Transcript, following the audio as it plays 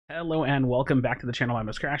Hello and welcome back to the channel. I'm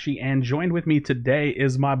Krashy, and joined with me today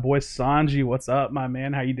is my boy Sanji. What's up, my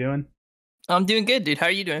man? How you doing? I'm doing good, dude. How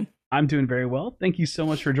are you doing? I'm doing very well. Thank you so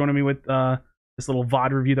much for joining me with this little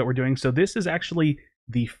VOD review that we're doing. So this is actually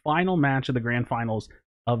the final match of the grand finals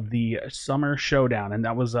of the Summer Showdown, and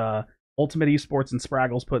that was Ultimate Esports and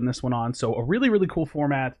Spragels putting this one on. So a really, really cool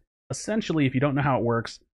format. Essentially, if you don't know how it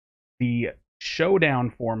works, the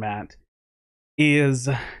Showdown format is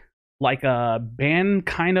like a band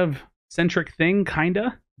kind of centric thing,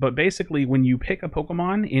 kinda. But basically, when you pick a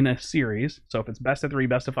Pokemon in a series, so if it's best of 3,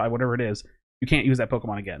 best of 5, whatever it is, you can't use that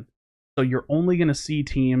Pokemon again. So you're only going to see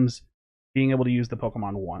teams being able to use the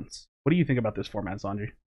Pokemon once. What do you think about this format, Sanji?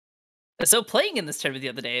 So playing in this tournament the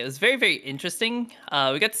other day, it was very, very interesting.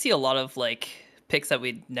 We got to see a lot of like picks that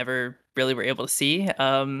we never really were able to see,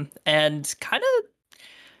 and kind of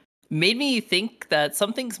made me think that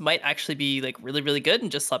some things might actually be like really, really good and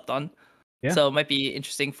just slept on. Yeah. So it might be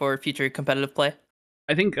interesting for future competitive play.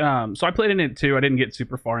 I think so I played in it too. I didn't get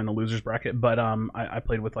super far in the losers bracket, but I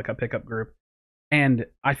played with like a pickup group, and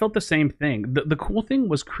I felt the same thing. The cool thing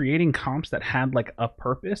was creating comps that had like a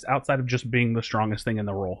purpose outside of just being the strongest thing in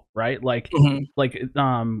the role, right? Like one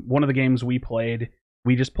of the games we played,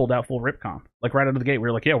 we just pulled out full rip comp. Like right out of the gate, we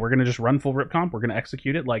were like, yeah, we're gonna just run full rip comp, we're gonna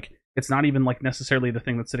execute it. Like it's not even like necessarily the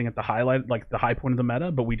thing that's sitting at the highlight, like the high point of the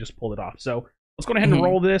meta, but we just pulled it off. So let's go ahead and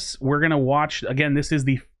roll this. We're going to watch, again, this is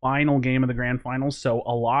the final game of the grand finals, so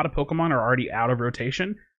a lot of Pokemon are already out of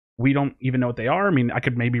rotation. We don't even know what they are. I mean, I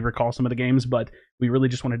could maybe recall some of the games, but we really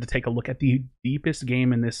just wanted to take a look at the deepest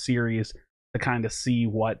game in this series to kind of see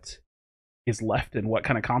what is left and what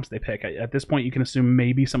kind of comps they pick. At this point, you can assume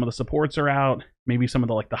maybe some of the supports are out, maybe some of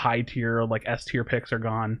the like the high tier, like S tier picks are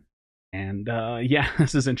gone. And yeah,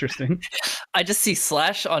 this is interesting. I just see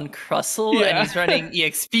Slash on Crustle, and he's running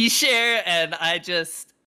EXP share, and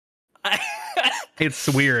it's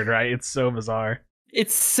weird, right? It's so bizarre.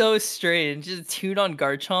 It's so strange. Just tune on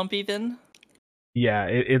Garchomp even. Yeah,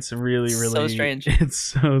 it's really, really so strange.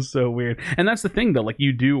 It's so weird. And that's the thing though, like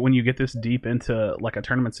you do when you get this deep into like a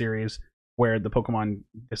tournament series where the Pokemon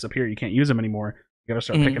disappear, you can't use them anymore. You gotta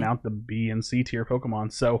start picking out the B and C tier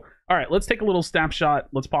Pokemon. So all right, let's take a little snapshot.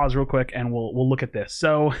 Let's pause real quick and we'll look at this.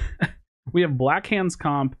 So we have Black Hand's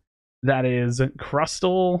comp that is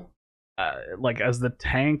Crustle like as the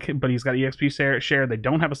tank, but he's got EXP share. They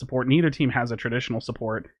don't have a support. Neither team has a traditional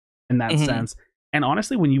support in that sense. And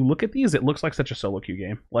honestly, when you look at these, it looks like such a solo queue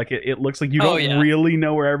game. Like it looks like you don't really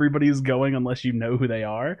know where everybody's going unless you know who they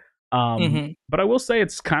are. But I will say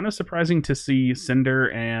it's kind of surprising to see Cinder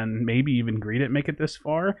and maybe even Greedit make it this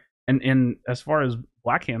far. And as far as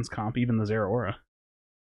Black Hand's comp, even the Zeraora.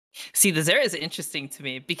 See, the Zera is interesting to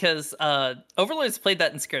me because Overlord's played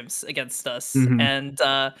that in scrims against us, and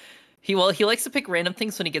he likes to pick random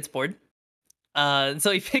things when he gets bored. And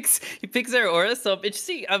so he picks Zeraora. So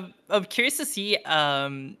interesting. I'm curious to see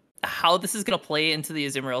how this is gonna play into the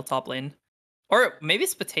Azumarill top lane, or maybe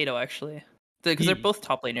it's Potato actually, because they're both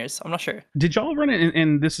top laners. I'm not sure. Did y'all run it?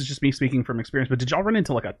 And this is just me speaking from experience, but did y'all run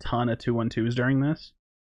into like a ton of 2-1-2s during this?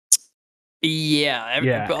 Yeah,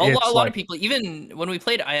 a lot of people. Even when we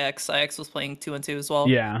played IX was playing 2-1-2 as well.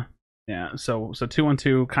 Yeah. So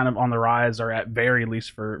 2-1-2 kind of on the rise, or at very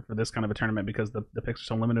least for this kind of a tournament, because the picks are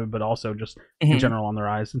so limited, but also just in general on the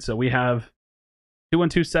rise. And so we have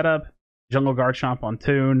 2-1-2 setup, Jungle Garchomp on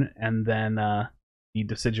Toon, and then the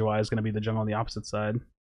Decidueye is going to be the jungle on the opposite side.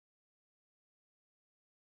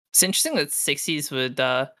 It's interesting that 60s would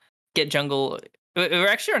get jungle. We're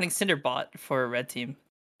actually running Cinder bot for a red team.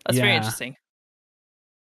 That's very interesting.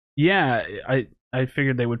 Yeah, I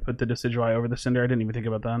figured they would put the Decidueye over the Cinder. I didn't even think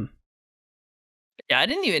about that. Yeah,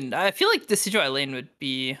 I feel like the Decidueye lane would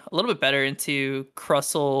be a little bit better into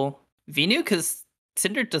Crustle Venu, because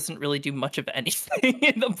Cinder doesn't really do much of anything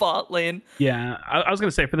in the bot lane. Yeah, I was going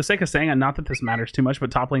to say, for the sake of saying it, not that this matters too much, but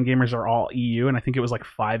top lane gamers are all EU, and I think it was like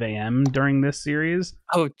 5 a.m. during this series.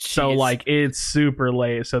 Oh, geez. So like it's super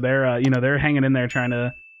late. So they're they're hanging in there trying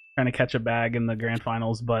to catch a bag in the grand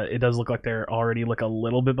finals, but it does look like they're already like a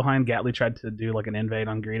little bit behind. Gatly tried to do like an invade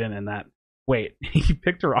on Greedent, and that wait, he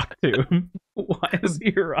picked a Rock Tomb. Why is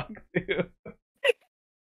he a Rock Tomb?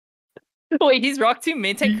 Wait, he's Rock Tomb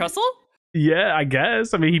maintain Crustle? Yeah, I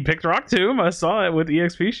guess. I mean, he picked Rock Tomb. I saw it with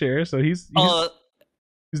EXP share, so he's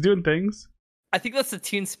doing things. I think that's the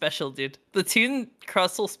Toon special, dude. The Toon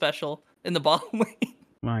Crustle special in the bottom lane.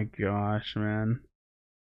 My gosh, man.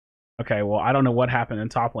 Okay, well, I don't know what happened in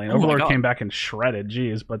top lane. Overlord came back and shredded,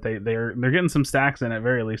 geez, but they're getting some stacks in at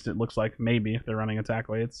very least. It looks like, maybe, if they're running attack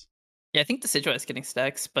weights. Yeah, I think the Decidueye is getting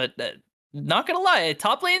stacks, but not gonna lie,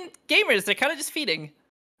 top lane gamers, they're kind of just feeding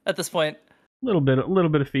at this point. a little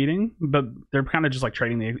bit of feeding, but they're kind of just like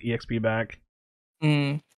trading the EXP back.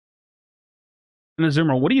 Mm. And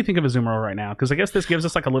Azumarill, what do you think of Azumarill right now? Because I guess this gives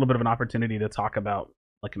us like a little bit of an opportunity to talk about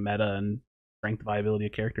like meta and strength viability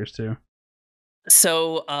of characters too.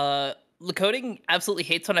 So, Lakoding absolutely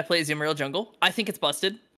hates when I play Azumarill jungle. I think it's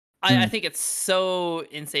busted. I think it's so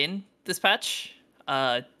insane, this patch.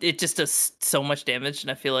 It just does so much damage,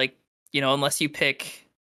 and I feel like, unless you pick,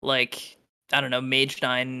 like, I don't know, Mage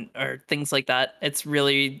 9 or things like that, it's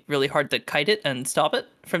really, really hard to kite it and stop it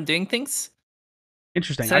from doing things.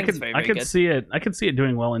 Interesting. So I could very, very good. see it. I could see it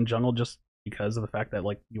doing well in jungle just because of the fact that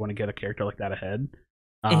like you want to get a character like that ahead.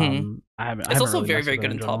 It's also very, very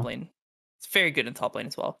good in top lane. It's very good in top lane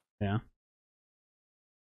as well. Yeah.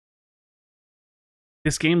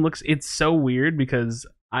 This game it's so weird because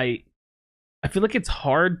I feel like it's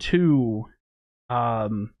hard to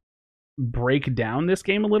break down this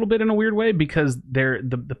game a little bit in a weird way because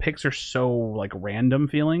the picks are so like random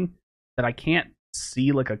feeling that I can't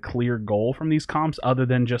see like a clear goal from these comps other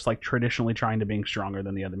than just like traditionally trying to being stronger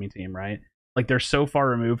than the enemy team, right? Like they're so far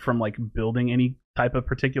removed from like building any type of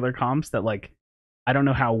particular comps that like I don't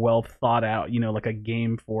know how well thought out, like a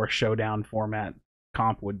game 4 showdown format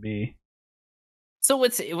comp would be. So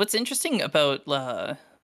what's interesting about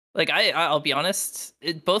like I'll be honest,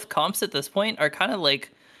 both comps at this point are kind of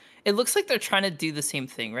like, it looks like they're trying to do the same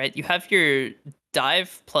thing, right? You have your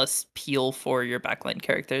dive plus peel for your backline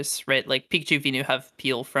characters, right? Like Pikachu, Venu have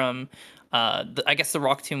peel from I guess the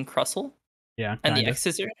Rock Tomb Crustle. Yeah. And the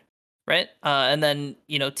X-Scissor, right? And then,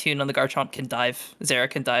 Toon on the Garchomp can dive, Zera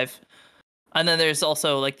can dive. And then there's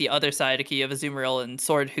also like the other side, okay, you have Azumarill and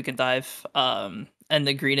Sword who can dive. And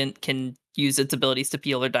the Greedent can use its abilities to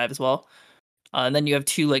peel or dive as well. And then you have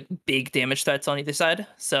 2 like big damage threats on either side.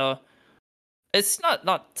 So it's not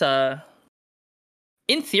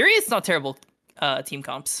in theory, it's not terrible team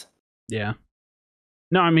comps. Yeah.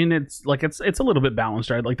 No, I mean it's like it's a little bit balanced,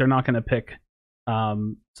 right? Like they're not going to pick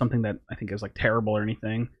something that I think is like terrible or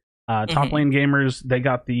anything. Top lane gamers, they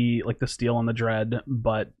got the steal on the Dread,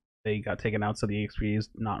 but they got taken out, so the EXP is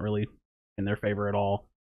not really in their favor at all.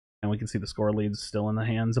 And we can see the score leads still in the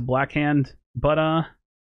hands of Blackhand. But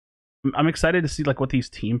I'm excited to see like what these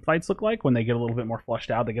team fights look like when they get a little bit more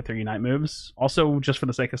flushed out. They get their Unite moves. Also, just for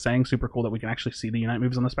the sake of saying, super cool that we can actually see the Unite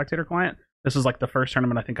moves on the spectator client. This is like the first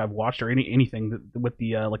tournament I think I've watched or anything with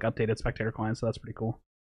the like updated spectator client, so that's pretty cool.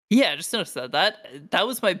 Yeah, I just noticed that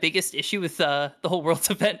was my biggest issue with the whole Worlds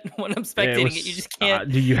event. When I'm spectating it, you just can't.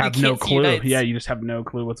 You have no clue. Unites. Yeah, you just have no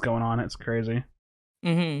clue what's going on. It's crazy.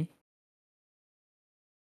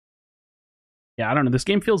 Yeah, I don't know. This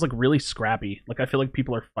game feels like really scrappy. Like I feel like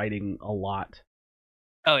people are fighting a lot.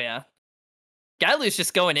 Oh yeah, Galu's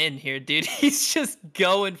just going in here, dude. He's just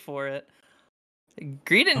going for it.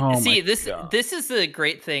 Greedent, this is the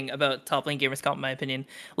great thing about top lane gamers comp, in my opinion.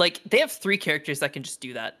 Like they have 3 characters that can just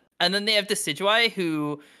do that, and then they have Decidueye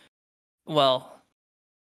who, well,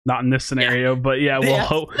 not in this scenario, but yeah,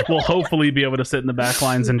 we'll hopefully be able to sit in the back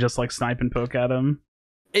lines and just like snipe and poke at him.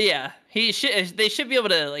 Yeah, they should be able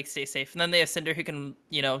to like stay safe, and then they have Cinder who can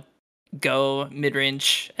go mid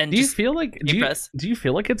range and. Do you feel like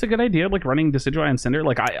it's a good idea like running Decidueye and Cinder?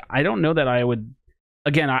 Like I don't know that I would.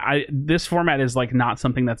 Again, this format is like not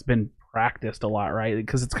something that's been practiced a lot, right?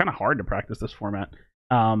 Because it's kind of hard to practice this format.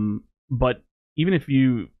 But even if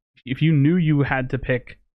you knew you had to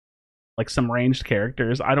pick like some ranged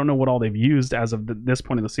characters, I don't know what all they've used as of this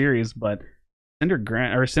point of the series, but Cinder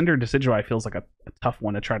Decidueye feels like a tough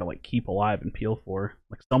one to try to like keep alive and peel for.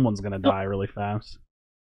 Like someone's gonna die really fast.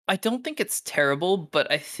 I don't think it's terrible,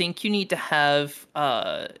 but I think you need to have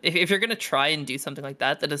if you're gonna try and do something like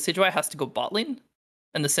that, the Decidueye has to go bot lane.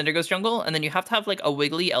 And the Cinder goes jungle, and then you have to have like a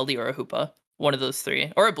Wiggly, LD, or a Hoopa. One of those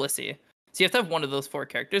 3. Or a Blissey. So you have to have one of those 4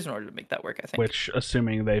 characters in order to make that work, I think. Which,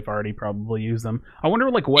 assuming they've already probably used them. I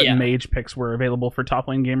wonder like what mage picks were available for top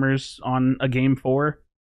lane gamers on a game 4.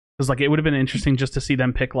 Because like it would have been interesting just to see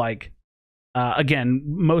them pick like again,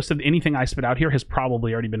 most of anything I spit out here has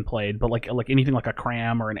probably already been played, but like anything like a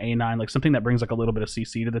Cram or an A9, like something that brings like a little bit of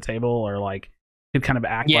CC to the table, or like could kind of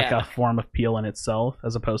act like a form of peel in itself,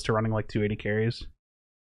 as opposed to running like 280 carries.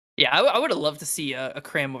 Yeah, I would have loved to see a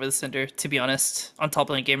Cram over the Cinder, to be honest, on top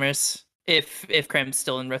lane gamers. If Cram's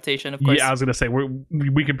still in rotation, of course. Yeah, I was gonna say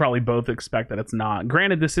we could probably both expect that it's not.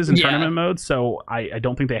 Granted, this is in tournament mode, so I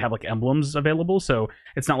don't think they have like emblems available, so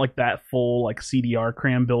it's not like that full like CDR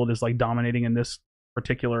Cram build is like dominating in this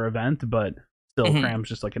particular event, but still Cram's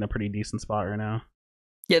just like in a pretty decent spot right now.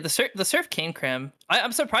 Yeah, the Surf Cane Cram.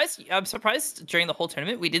 I'm surprised during the whole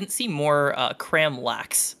tournament we didn't see more Cram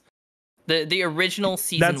lax. The original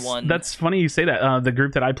season 1. That's funny you say that. The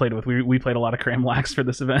group that I played with, we played a lot of Cram lax for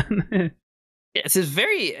this event. It's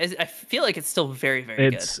very. I feel like it's still very,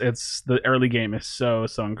 very good. It's the early game is so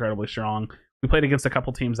incredibly strong. We played against a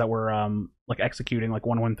couple teams that were like executing like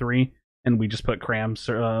 1-1-3, and we just put Cram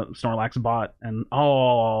Snorlax bot, and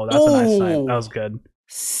oh, that's a nice snipe. That was good.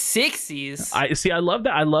 60s. I see. I love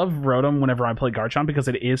that. I love Rotom whenever I play Garchomp because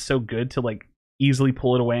it is so good to like easily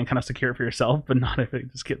pull it away and kind of secure it for yourself, but not if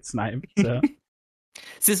it just gets sniped. So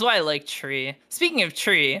This is why I like Tree. Speaking of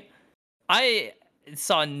Tree, I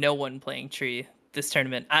saw no one playing Tree this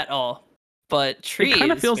tournament at all. But Tree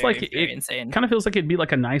kind of feels very, like very insane. Kind of feels like it'd be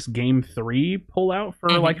like a nice game 3 pullout for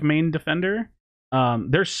like main defender.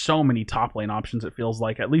 There's so many top lane options. It feels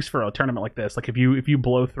like, at least for a tournament like this. Like if you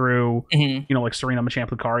blow through, you know, like Serena, Machamp,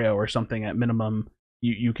 Lucario or something at minimum,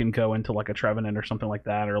 you can go into like a Trevenant or something like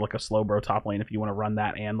that, or like a Slowbro top lane if you want to run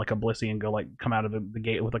that and like a Blissey and go like come out of the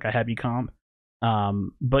gate with like a heavy comp.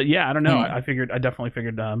 But yeah, I don't know. I definitely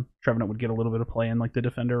figured Trevenant would get a little bit of play in like the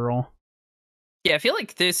defender role. Yeah, I feel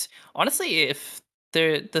like there's honestly, if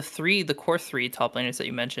the core 3 top laners that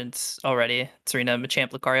you mentioned already, Serena, Machamp,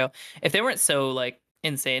 Lucario, if they weren't so like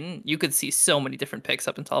insane, you could see so many different picks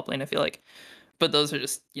up in top lane, I feel like. But those are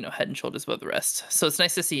just, you know, head and shoulders above the rest. So it's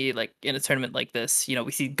nice to see, like, in a tournament like this, you know,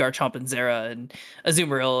 we see Garchomp and Zera and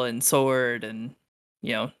Azumarill and Sword, and,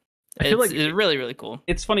 you know, I feel like it's really, really cool.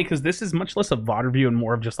 It's funny because this is much less a VOD review and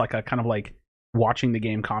more of just like a kind of like watching the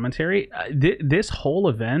game commentary. This whole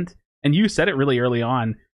event, and you said it really early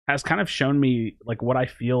on, has kind of shown me like what I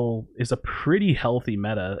feel is a pretty healthy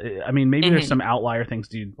meta. I mean, maybe there's some outlier things.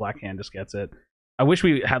 Dude, Blackhand just gets it. I wish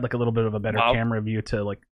we had like a little bit of a better camera view to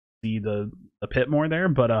like see the pit more there,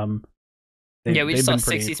 but yeah, we saw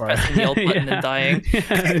 60s pressing the ult button and dying.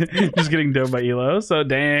 Just getting domed by Elo. So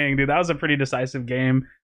dang, dude, that was a pretty decisive game.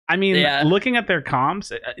 I mean, looking at their comps,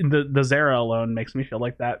 the Zera alone makes me feel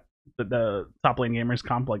like that the top lane gamers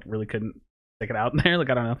comp like really couldn't stick it out there. Like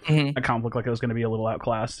I don't know, a comp looked like it was going to be a little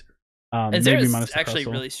outclassed. And Zera's actually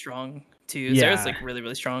really strong too. Yeah. Zera's like really,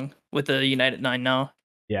 really strong with the United 9 now.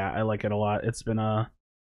 Yeah, I like it a lot. It's been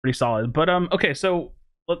pretty solid. But okay, so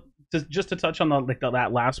just to touch on that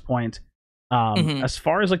last point, as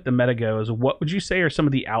far as like the meta goes, what would you say are some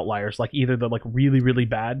of the outliers? Like either the like really, really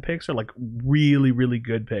bad picks or like really, really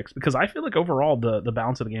good picks? Because I feel like overall the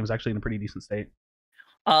balance of the game is actually in a pretty decent state.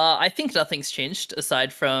 I think nothing's changed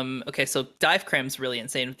aside from so Dive Cram's really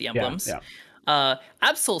insane with the emblems. Yeah.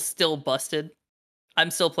 Absol's still busted.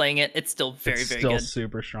 I'm still playing it. It's still very, very good. Still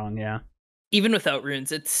super strong, yeah. Even without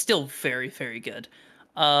runes, it's still very, very good.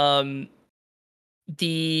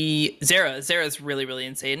 The Zera's really, really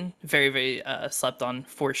insane. Very, very slept on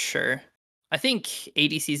for sure. I think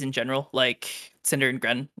ADCs in general, like Cinder and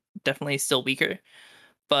Gren, definitely still weaker.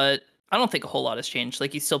 But I don't think a whole lot has changed.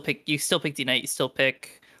 Like you still pick D-Knight, you still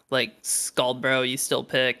pick like Scaldbro, you still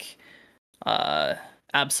pick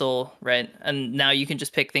Absol, right? And now you can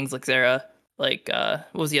just pick things like Zera. Like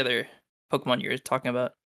what was the other Pokemon you were talking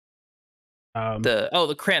about?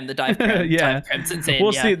 The Cram, the Dive Cram. Yeah, Dive Cram's insane.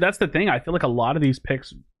 Well, see, that's the thing. I feel like a lot of these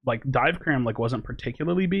picks, like Dive Cram, like wasn't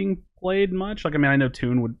particularly being played much. Like I mean, I know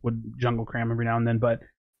Toon would jungle Cram every now and then, but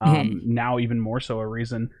now even more so a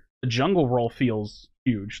reason. The jungle role feels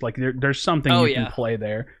huge. Like there's something you can play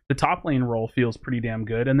there. The top lane role feels pretty damn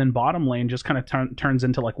good, and then bottom lane just kind of turns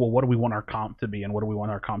into like, well, what do we want our comp to be, and what do we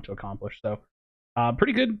want our comp to accomplish? So.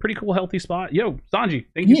 Pretty good, pretty cool, healthy spot. Yo, Sanji,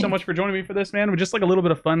 thank you so much for joining me for this, man. With just like a little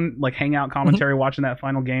bit of fun, like hangout commentary, watching that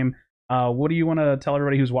final game. What do you want to tell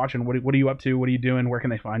everybody who's watching? What are you up to? What are you doing? Where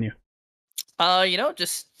can they find you? You know,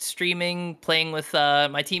 just streaming, playing with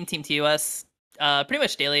my team ToS, pretty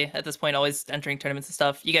much daily at this point. Always entering tournaments and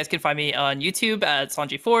stuff. You guys can find me on YouTube at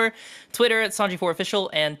Sanji4, Twitter at Sanji4official,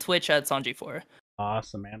 and Twitch at Sanji4.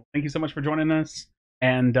 Awesome, man. Thank you so much for joining us.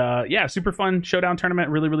 And yeah, super fun showdown tournament,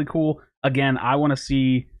 really, really cool. Again, I want to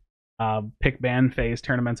see pick ban phase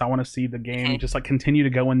tournaments. I want to see the game just like continue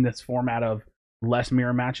to go in this format of less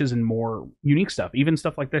mirror matches and more unique stuff. Even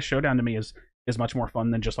stuff like this showdown to me is much more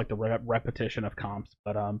fun than just like the repetition of comps.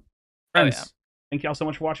 But friends, thank you all so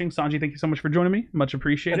much for watching. Sanji, thank you so much for joining me. Much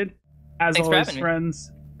appreciated. As always,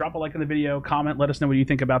 friends, drop a like on the video, comment, let us know what you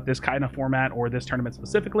think about this kind of format or this tournament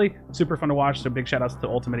specifically. Super fun to watch, so big shout outs to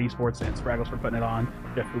Ultimate Esports and Spragels for putting it on,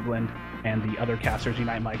 Jeff Hoogland, and the other casters,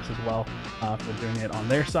 Unite Mics as well, for doing it on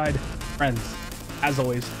their side. Friends, as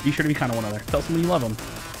always, be sure to be kind to one another. Tell someone you love them.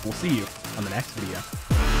 We'll see you on the next video.